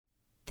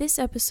This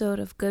episode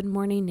of Good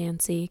Morning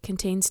Nancy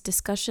contains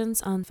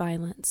discussions on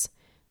violence.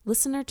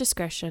 Listener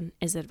discretion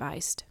is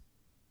advised.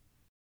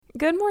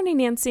 Good morning,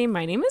 Nancy.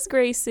 My name is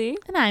Gracie.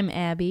 And I'm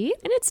Abby.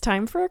 And it's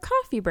time for a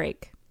coffee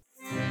break.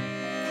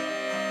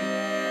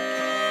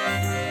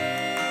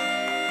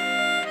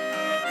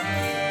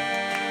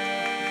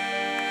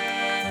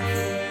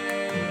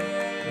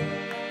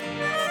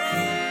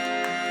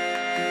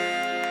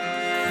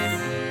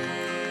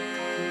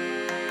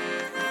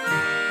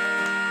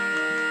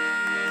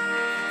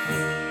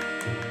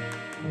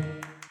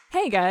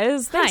 Hey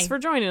guys, thanks for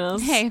joining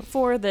us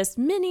for this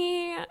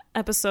mini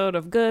episode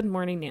of Good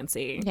Morning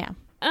Nancy. Yeah.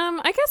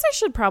 I guess I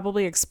should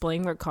probably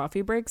explain what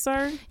coffee breaks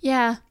are.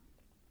 Yeah.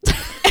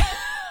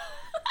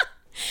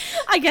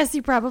 I guess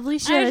you probably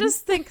should. I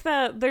just think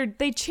that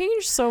they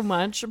change so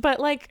much, but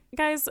like,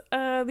 guys,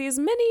 these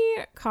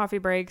mini coffee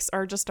breaks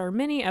are just our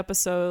mini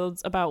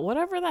episodes about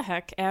whatever the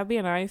heck Abby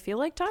and I feel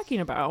like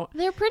talking about.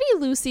 They're pretty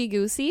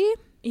loosey-goosey.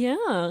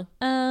 Yeah.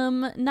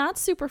 Not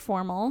super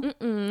formal.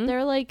 Mm-mm.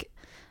 They're like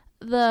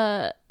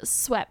the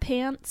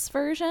sweatpants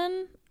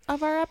version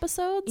of our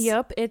episodes.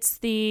 Yep, it's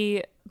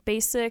the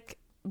basic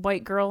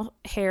white girl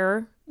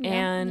hair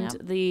and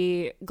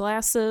the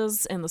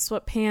glasses and the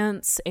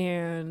sweatpants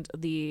and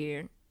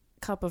the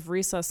cup of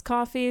recessed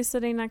coffee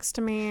sitting next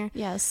to me.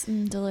 Yes,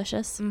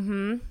 delicious.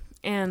 Mm-hmm.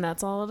 And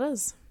that's all it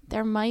is.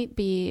 There might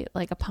be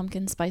like a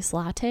pumpkin spice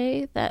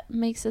latte that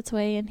makes its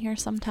way in here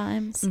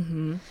sometimes.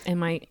 Mm-hmm. It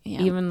might,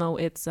 even though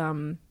it's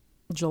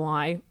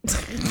July.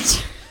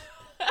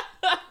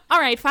 All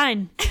right,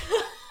 fine.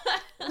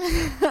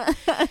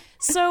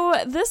 So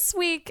this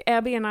week,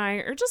 Abby and I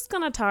are just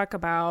going to talk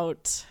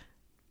about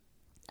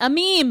a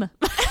meme.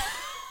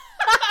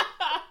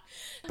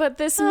 But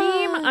this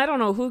meme, I don't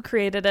know who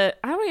created it.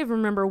 I don't even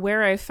remember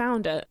where I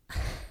found it.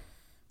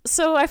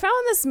 So I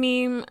found this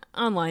meme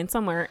online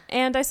somewhere,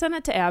 and I sent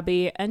it to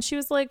Abby, and she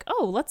was like,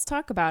 oh, let's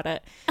talk about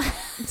it.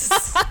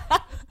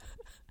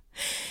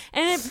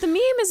 And the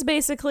meme is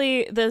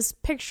basically this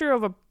picture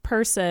of a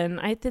person.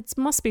 It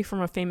must be from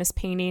a famous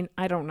painting.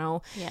 I don't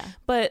know. Yeah.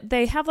 But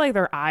they have like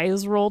their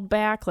eyes rolled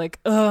back,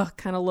 like, ugh,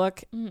 kind of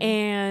look. Mm.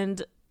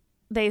 And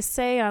they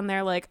say on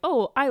there like,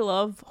 oh, I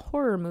love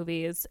horror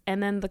movies.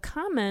 And then the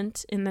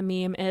comment in the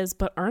meme is,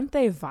 but aren't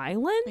they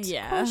violent?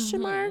 Yeah.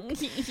 Question mark.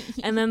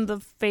 And then the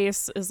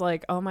face is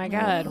like, oh my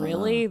God,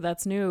 really?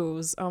 That's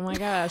news. Oh my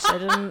gosh. I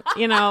didn't,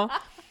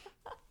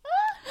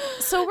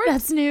 So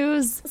that's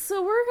news.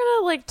 So we're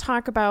gonna like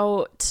talk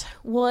about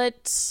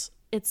what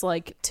it's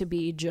like to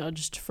be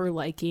judged for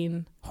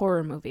liking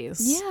horror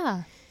movies.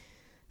 Yeah.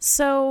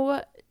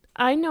 So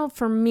I know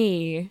for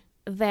me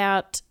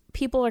that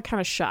people are kind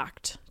of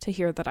shocked to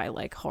hear that I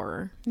like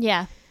horror.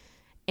 Yeah.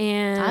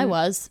 And I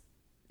was.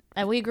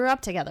 And we grew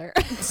up together.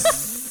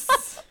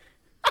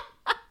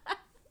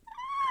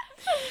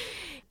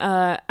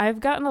 I've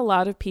gotten a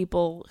lot of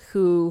people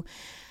who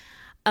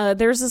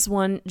there's this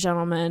one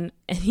gentleman,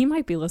 and he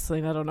might be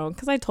listening, I don't know,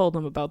 because I told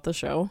him about the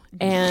show.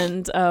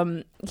 And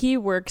he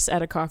works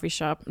at a coffee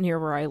shop near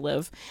where I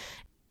live.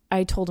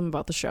 I told him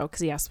about the show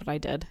because he asked what I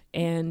did.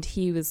 And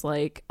he was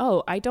like,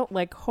 oh, I don't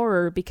like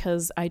horror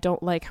because I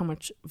don't like how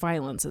much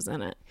violence is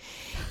in it.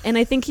 And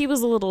I think he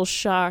was a little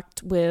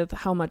shocked with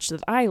how much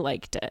that I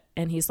liked it.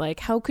 And he's like,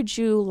 how could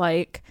you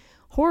like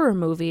horror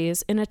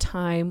movies in a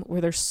time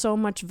where there's so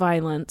much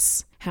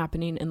violence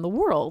happening in the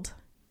world?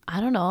 I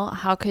don't know.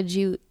 How could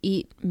you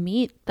eat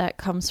meat that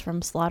comes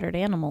from slaughtered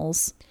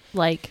animals?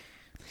 Like,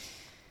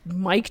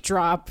 mic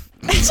drop.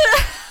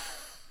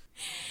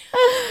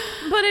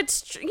 But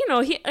it's,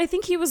 I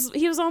think he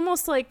was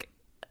almost like,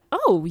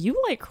 oh, you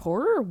like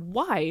horror?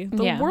 Why?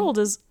 The world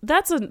is,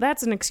 that's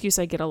an excuse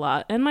I get a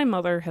lot. And my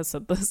mother has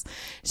said this.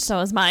 So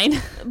is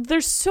mine.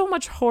 There's so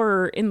much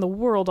horror in the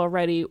world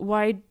already.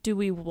 Why do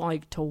we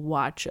like to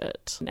watch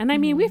it? And I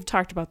mean, we've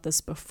talked about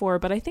this before,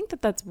 but I think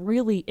that that's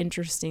really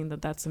interesting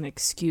that that's an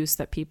excuse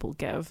that people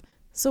give.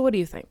 So what do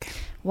you think?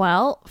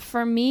 Well,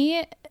 for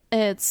me,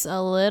 it's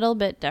a little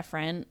bit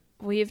different.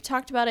 We've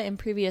talked about it in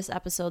previous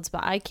episodes,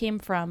 but I came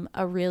from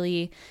a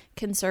really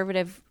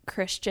conservative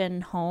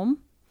Christian home.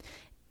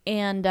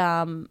 And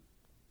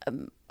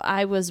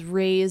I was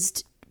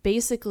raised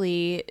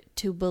basically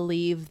to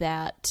believe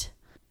that,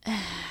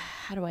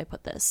 how do I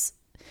put this?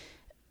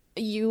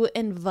 You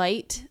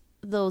invite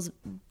those,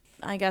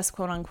 I guess,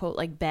 quote unquote,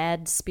 like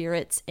bad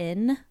spirits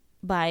in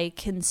by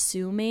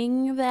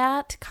consuming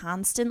that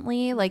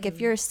constantly. Like if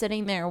you're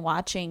sitting there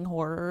watching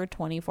horror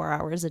 24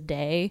 hours a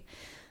day,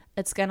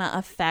 it's going to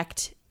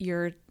affect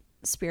your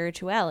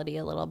spirituality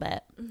a little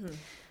bit,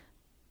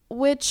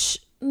 which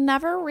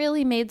never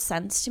really made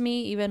sense to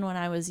me even when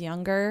I was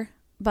younger.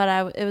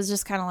 But it was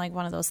just kind of like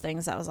one of those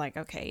things that was like,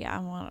 okay, yeah,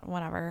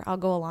 whatever, I'll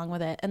go along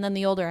with it. And then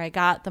the older I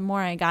got, the more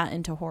I got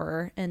into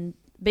horror. And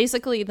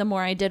basically the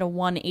more I did a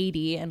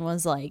 180 and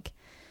was like,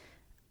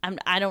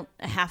 I don't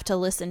have to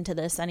listen to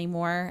this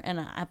anymore. And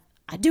I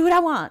do what I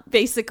want,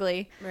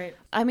 basically. Right.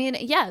 I mean,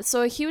 yeah.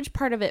 So a huge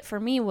part of it for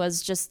me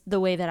was just the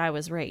way that I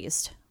was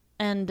raised.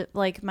 And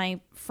like my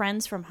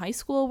friends from high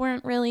school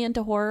weren't really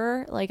into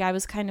horror. Like I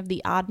was kind of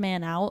the odd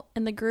man out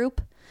in the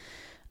group.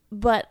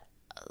 But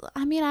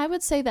I mean, I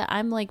would say that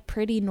I'm like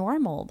pretty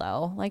normal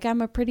though. Like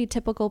I'm a pretty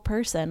typical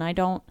person. I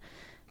don't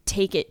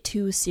take it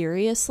too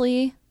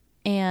seriously,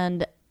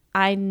 and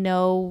I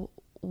know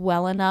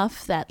well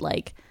enough that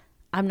like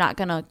I'm not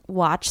going to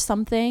watch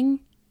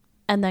something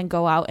and then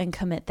go out and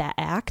commit that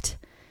act.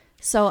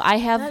 So I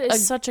have that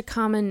is such a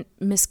common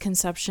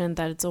misconception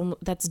that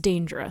that's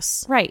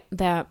dangerous. Right.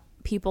 That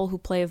people who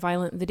play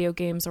violent video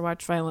games or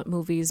watch violent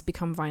movies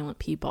become violent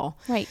people.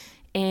 Right.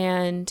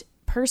 And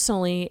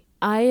personally,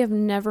 I have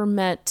never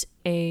met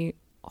a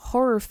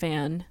horror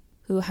fan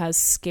who has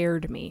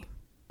scared me,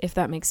 if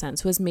that makes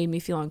sense, who has made me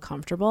feel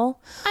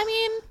uncomfortable. I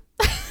mean,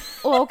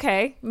 well,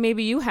 okay,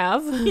 maybe you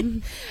have.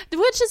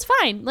 which is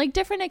fine. Like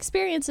different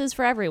experiences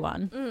for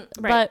everyone.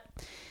 Right. But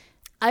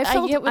I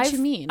get what you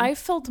mean. I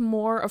felt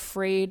more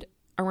afraid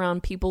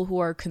around people who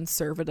are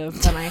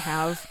conservative than I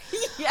have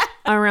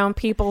around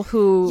people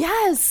who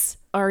yes.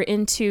 are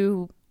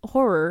into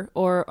horror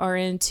or are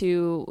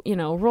into, you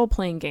know,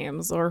 role-playing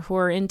games or who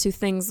are into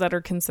things that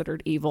are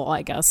considered evil,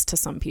 I guess, to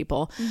some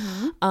people.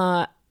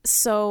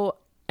 So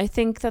I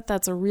think that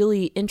that's a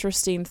really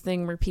interesting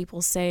thing where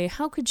people say,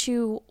 how could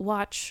you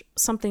watch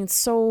something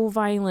so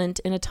violent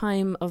in a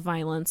time of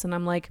violence? And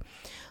I'm like,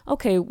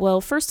 okay,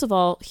 well, first of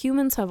all,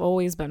 humans have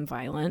always been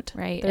violent.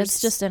 Right. It's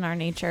just in our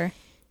nature.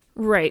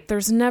 Right.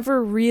 There's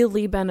never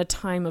really been a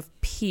time of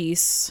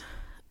peace.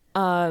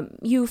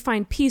 You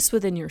find peace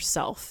within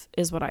yourself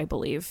is what I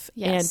believe.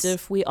 Yes. And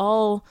if we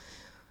all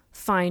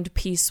find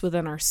peace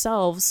within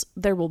ourselves,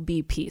 there will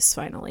be peace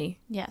finally.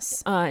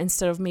 Yes.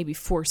 Instead of maybe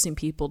forcing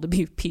people to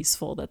be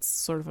peaceful. That's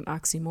sort of an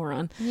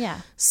oxymoron. Yeah.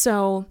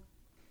 So,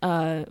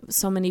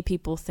 so many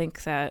people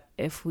think that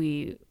if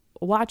we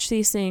watch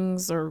these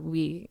things or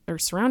we are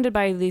surrounded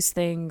by these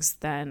things,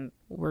 then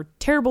we're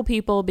terrible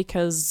people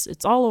because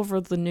it's all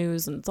over the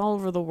news and it's all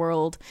over the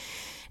world.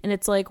 And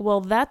it's like,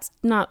 well, that's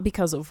not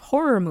because of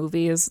horror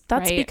movies.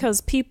 That's right. because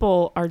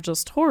people are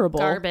just horrible.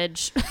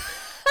 Garbage.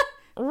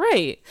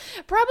 Right.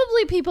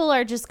 Probably people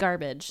are just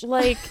garbage.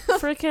 Like,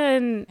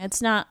 freaking...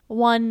 It's not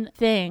one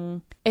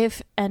thing.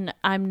 And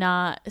I'm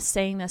not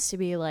saying this to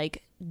be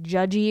like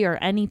judgy or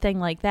anything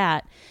like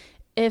that.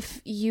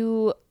 If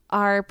you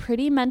are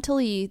pretty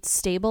mentally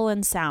stable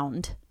and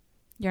sound,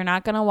 you're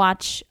not going to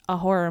watch a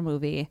horror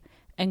movie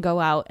and go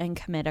out and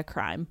commit a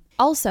crime.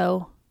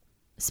 Also,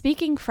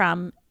 speaking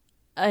from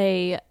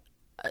a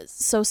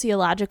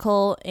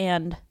sociological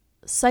and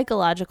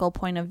psychological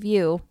point of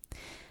view,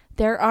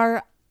 there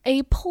are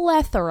a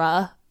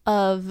plethora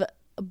of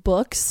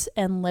books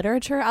and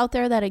literature out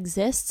there that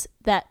exists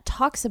that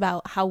talks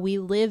about how we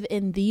live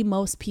in the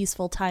most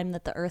peaceful time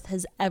that the earth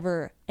has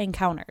ever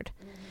encountered.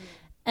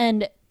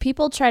 And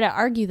people try to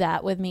argue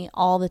that with me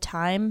all the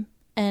time.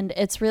 And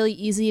it's really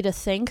easy to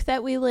think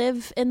that we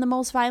live in the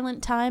most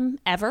violent time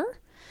ever.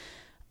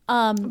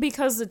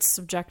 Because it's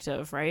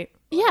subjective, right?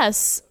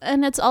 Yes.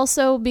 And it's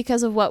also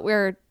because of what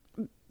we're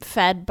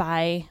fed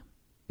by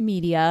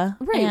media.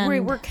 Right.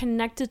 And We're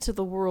connected to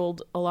the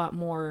world a lot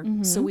more.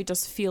 So we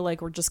just feel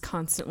like we're just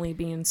constantly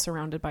being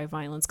surrounded by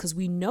violence because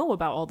we know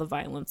about all the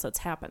violence that's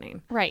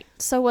happening. Right.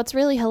 So what's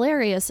really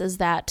hilarious is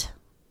that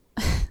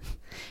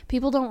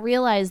people don't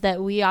realize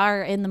that we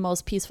are in the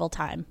most peaceful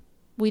time.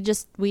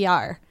 We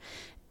are.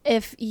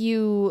 If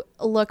you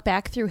look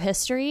back through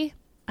history,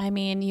 I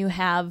mean, you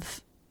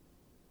have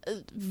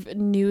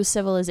new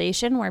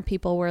civilization where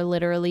people were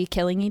literally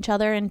killing each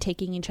other and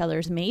taking each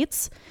other's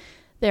mates.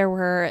 There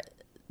were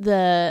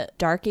the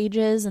Dark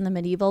Ages and the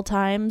medieval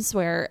times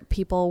where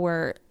people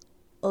were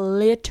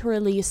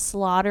literally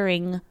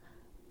slaughtering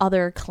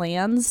other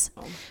clans.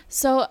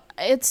 So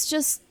it's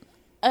just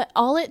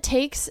all it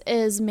takes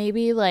is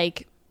maybe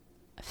like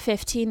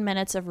 15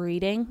 minutes of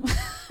reading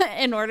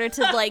in order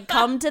to like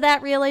come to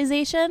that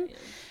realization.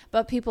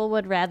 But people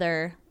would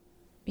rather,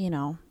 you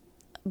know,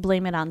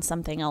 blame it on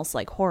something else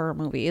like horror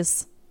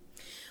movies.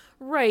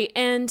 Right.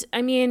 And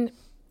I mean,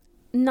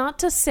 not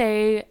to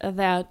say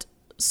that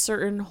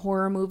certain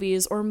horror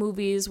movies or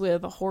movies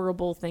with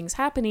horrible things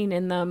happening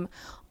in them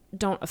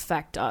don't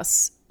affect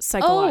us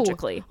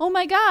psychologically. Oh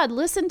my God.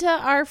 Listen to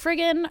our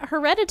friggin'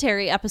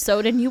 Hereditary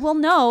episode and you will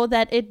know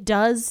that it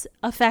does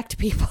affect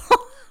people.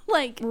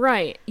 Like,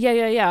 right.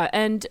 Yeah.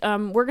 And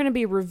we're going to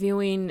be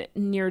reviewing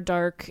Near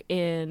Dark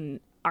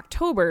in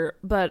October,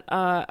 but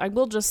I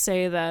will just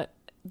say that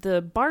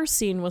the bar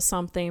scene was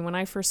something, when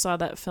I first saw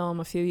that film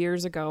a few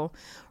years ago,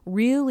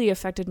 really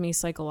affected me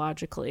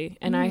psychologically.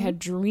 And I had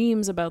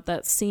dreams about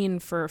that scene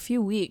for a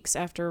few weeks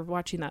after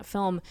watching that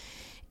film.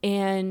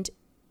 And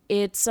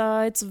it's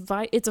a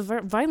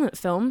violent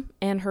film,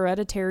 and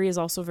Hereditary is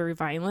also very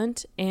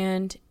violent,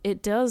 and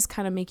it does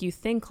kind of make you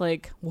think,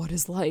 like, what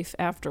is life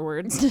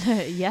afterwards?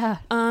 yeah.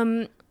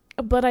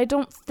 But I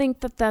don't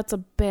think that that's a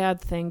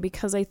bad thing,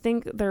 because I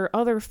think there are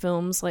other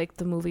films like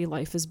the movie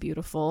Life is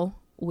Beautiful,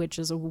 which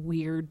is a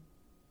weird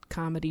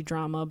comedy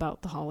drama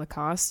about the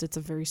Holocaust. It's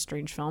a very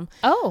strange film.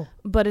 Oh.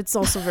 But it's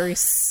also very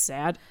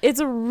sad. It's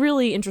a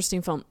really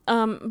interesting film.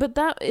 But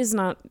that is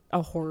not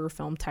a horror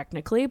film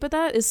technically, but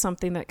that is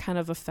something that kind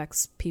of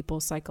affects people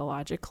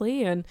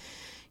psychologically. And,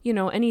 you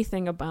know,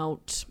 anything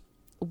about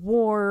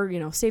war,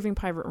 Saving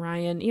Private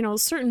Ryan,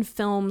 certain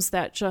films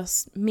that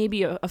just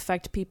maybe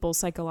affect people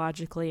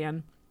psychologically.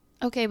 And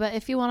okay, but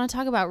if you want to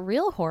talk about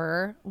real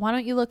horror, why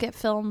don't you look at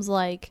films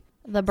like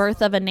The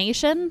Birth of a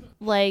Nation,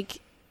 like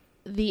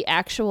the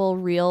actual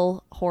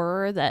real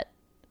horror that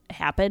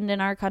happened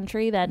in our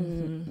country that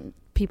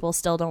people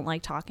still don't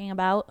like talking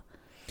about?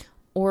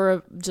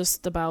 Or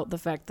just about the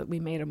fact that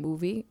we made a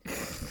movie.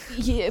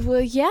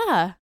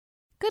 Yeah.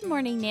 Good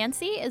Morning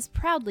Nancy is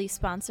proudly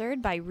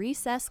sponsored by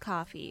Recess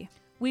Coffee.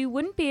 We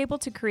wouldn't be able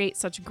to create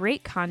such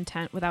great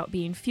content without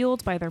being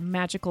fueled by their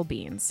magical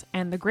beans.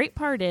 And the great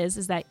part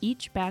is that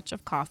each batch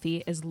of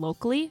coffee is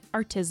locally,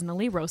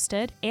 artisanally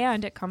roasted,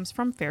 and it comes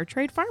from fair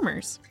trade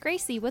farmers.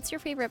 Gracie, what's your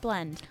favorite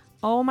blend?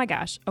 Oh my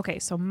gosh. Okay,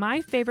 so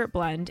my favorite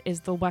blend is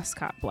the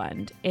Westcott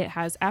blend. It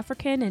has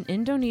African and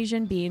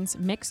Indonesian beans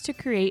mixed to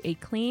create a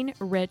clean,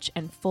 rich,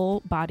 and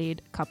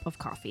full-bodied cup of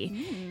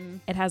coffee.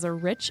 It has a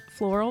rich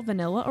floral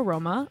vanilla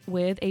aroma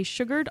with a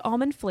sugared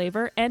almond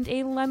flavor and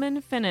a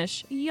lemon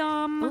finish.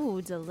 Yum!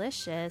 Ooh,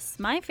 delicious.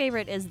 My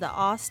favorite is the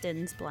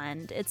Austin's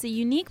blend. It's a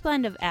unique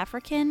blend of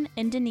African,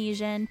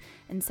 Indonesian,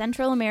 and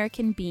Central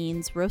American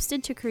beans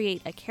roasted to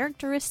create a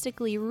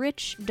characteristically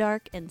rich,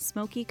 dark, and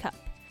smoky cup.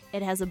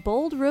 It has a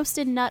bold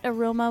roasted nut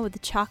aroma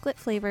with chocolate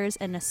flavors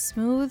and a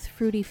smooth,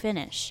 fruity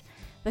finish.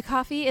 The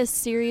coffee is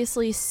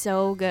seriously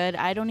so good.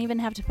 I don't even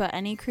have to put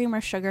any cream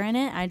or sugar in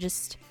it. I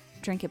just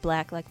drink it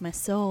black like my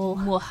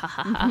soul.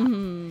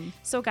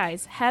 So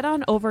guys, head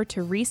on over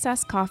to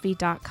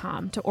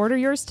recesscoffee.com to order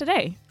yours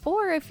today.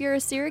 Or if you're a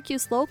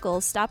Syracuse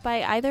local, stop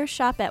by either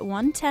shop at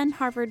 110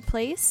 Harvard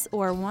Place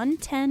or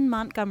 110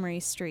 Montgomery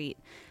Street.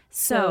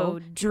 So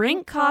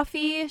drink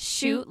coffee,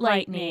 shoot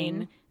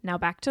lightning. Now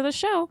back to the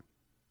show.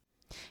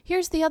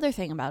 Here's the other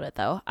thing about it,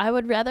 though. I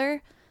would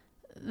rather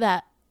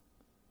that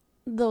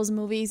those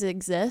movies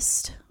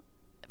exist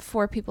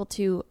for people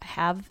to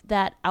have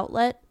that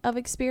outlet of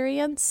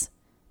experience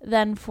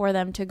than for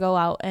them to go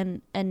out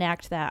and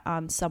enact that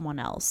on someone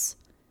else.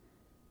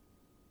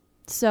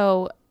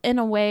 So, in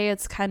a way,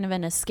 it's kind of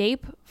an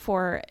escape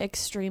for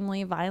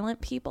extremely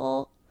violent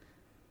people.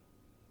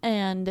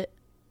 And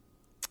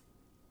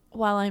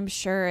while I'm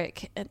sure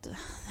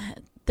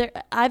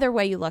either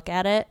way you look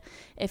at it,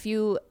 if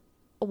you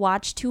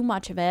watch too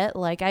much of it,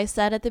 like I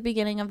said at the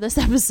beginning of this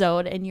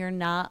episode, and you're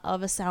not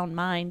of a sound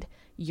mind,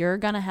 you're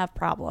gonna have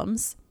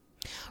problems.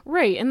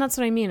 Right, and that's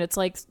what I mean. It's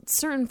like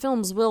certain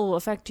films will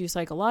affect you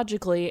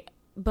psychologically,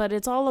 but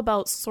it's all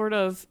about sort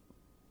of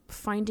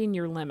finding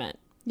your limit.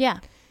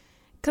 Yeah.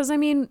 Because, I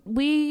mean,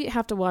 we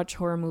have to watch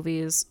horror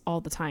movies all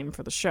the time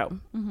for the show.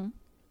 Mm-hmm.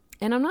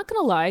 And I'm not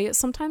gonna lie,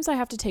 sometimes I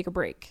have to take a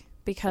break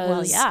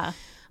because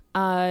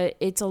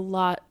it's a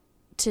lot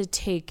to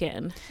take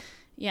in.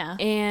 Yeah.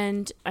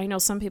 And I know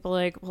some people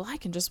are like, well, I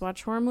can just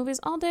watch horror movies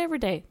all day, every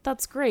day.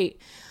 That's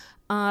great.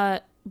 And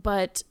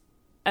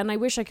I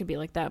wish I could be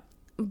like that.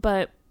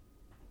 But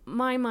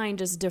my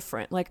mind is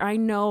different. Like, I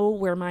know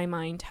where my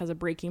mind has a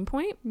breaking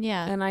point.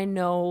 Yeah. And I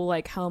know,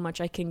 like, how much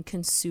I can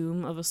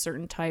consume of a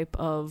certain type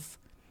of,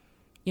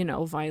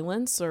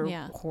 violence or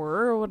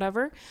horror or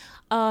whatever.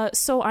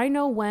 So I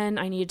know when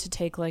I need to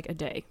take, like, a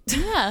day.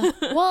 Yeah.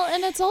 Well,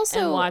 and it's also...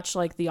 and watch,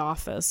 like, The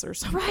Office or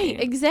something. Right,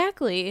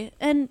 exactly.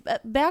 And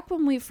back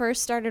when we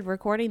first started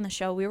recording the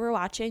show, we were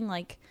watching,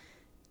 like,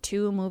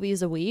 2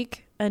 movies a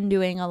week and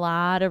doing a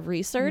lot of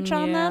research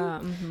on them.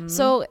 Mm-hmm.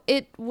 So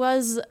it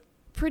was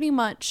pretty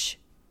much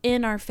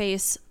in our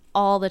face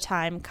all the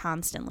time,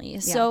 constantly. Yeah.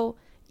 So,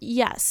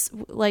 yes,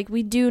 like,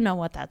 we do know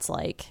what that's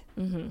like.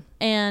 Mm-hmm.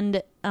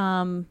 And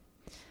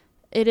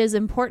it is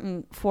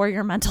important for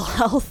your mental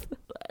health.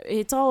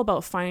 It's all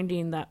about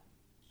finding that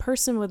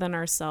person within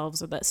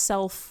ourselves, or that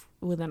self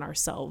within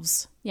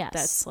ourselves.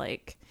 Yes.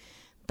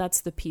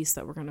 That's the piece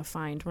that we're going to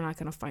find. We're not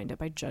going to find it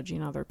by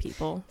judging other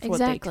people for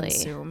exactly. what they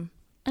consume.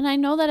 And I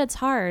know that it's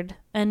hard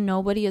and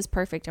nobody is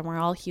perfect and we're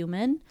all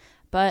human.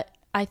 But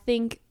I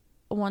think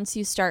once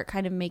you start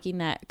kind of making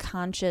that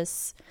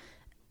conscious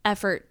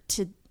effort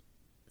to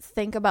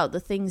think about the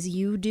things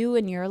you do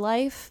in your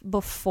life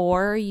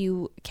before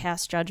you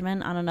cast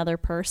judgment on another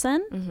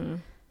person, mm-hmm.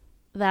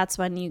 that's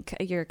when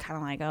you're kind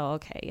of like, oh,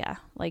 okay, yeah,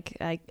 like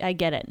I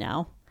get it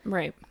now.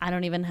 Right. I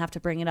don't even have to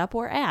bring it up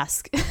or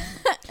ask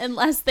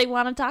unless they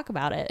want to talk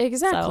about it.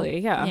 Exactly. So,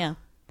 yeah.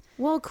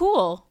 Well,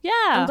 cool. Yeah.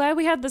 I'm glad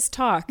we had this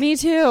talk. Me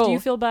too. Do you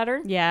feel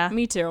better? Yeah.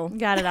 Me too.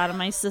 Got it out of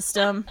my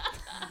system.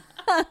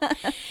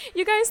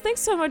 You guys,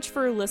 thanks so much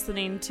for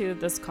listening to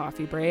this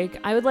coffee break.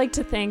 I would like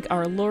to thank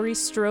our Laurie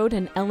Strode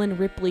and Ellen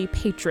Ripley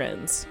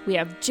patrons. We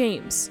have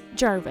James,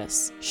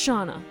 Jarvis,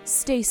 Shauna,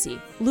 Stacy,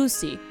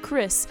 Lucy,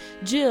 Chris,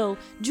 Jill,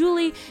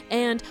 Julie,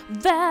 and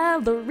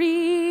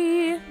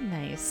Valerie.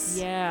 Nice.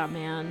 Yeah,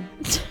 man.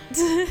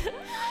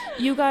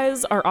 You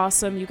guys are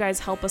awesome. You guys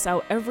help us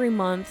out every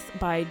month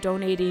by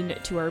donating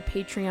to our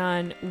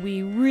Patreon.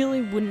 We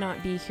really would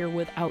not be here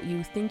without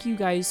you. Thank you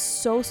guys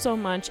so, so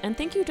much. And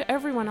thank you to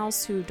everyone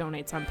else who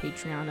donates on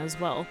Patreon as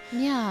well.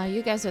 Yeah,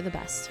 you guys are the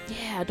best.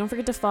 Yeah, don't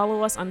forget to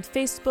follow us on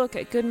Facebook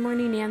at Good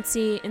Morning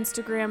Nancy,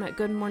 Instagram at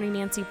Good Morning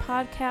Nancy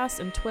Podcast,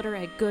 and Twitter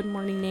at Good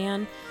Morning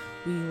Nan.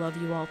 We love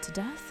you all to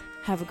death.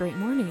 Have a great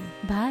morning.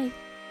 Bye.